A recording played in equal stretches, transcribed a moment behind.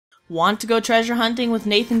Want to go treasure hunting with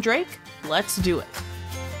Nathan Drake? Let's do it!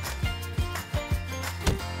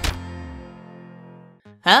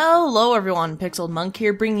 Hello everyone, Pixeled Monk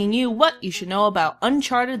here, bringing you what you should know about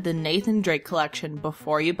Uncharted the Nathan Drake Collection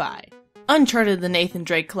before you buy. Uncharted the Nathan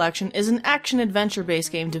Drake Collection is an action-adventure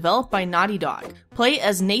based game developed by Naughty Dog. Play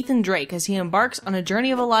as Nathan Drake as he embarks on a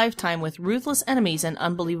journey of a lifetime with ruthless enemies and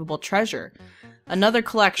unbelievable treasure. Another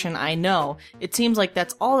collection, I know. It seems like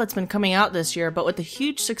that's all that's been coming out this year, but with the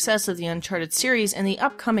huge success of the Uncharted series and the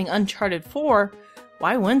upcoming Uncharted 4,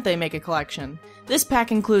 why wouldn't they make a collection? This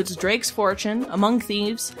pack includes Drake's Fortune, Among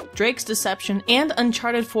Thieves, Drake's Deception, and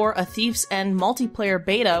Uncharted 4 A Thief's End multiplayer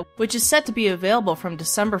beta, which is set to be available from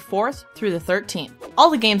December 4th through the 13th. All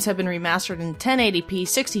the games have been remastered in 1080p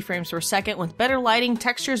 60 frames per second with better lighting,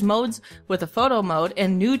 textures, modes with a photo mode,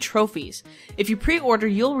 and new trophies. If you pre-order,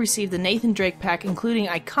 you'll receive the Nathan Drake pack including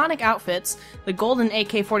iconic outfits, the golden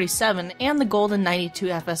AK-47, and the golden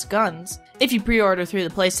 92FS guns. If you pre-order through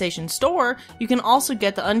the PlayStation Store, you can also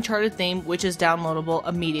get the Uncharted theme, which is downloadable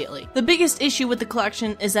immediately. The biggest issue with the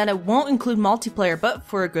collection is that it won't include multiplayer, but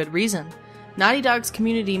for a good reason. Naughty Dog's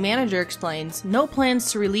community manager explains, "No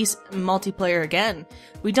plans to release multiplayer again.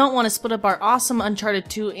 We don't want to split up our awesome Uncharted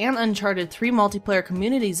 2 and Uncharted 3 multiplayer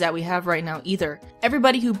communities that we have right now either.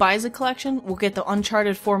 Everybody who buys the collection will get the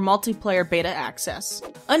Uncharted 4 multiplayer beta access."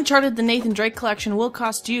 Uncharted the Nathan Drake Collection will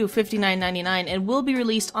cost you $59.99 and will be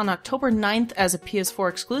released on October 9th as a PS4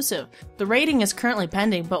 exclusive. The rating is currently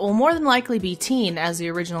pending, but will more than likely be teen as the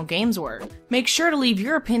original games were. Make sure to leave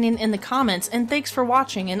your opinion in the comments, and thanks for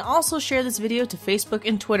watching, and also share this video to Facebook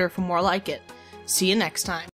and Twitter for more like it. See you next time.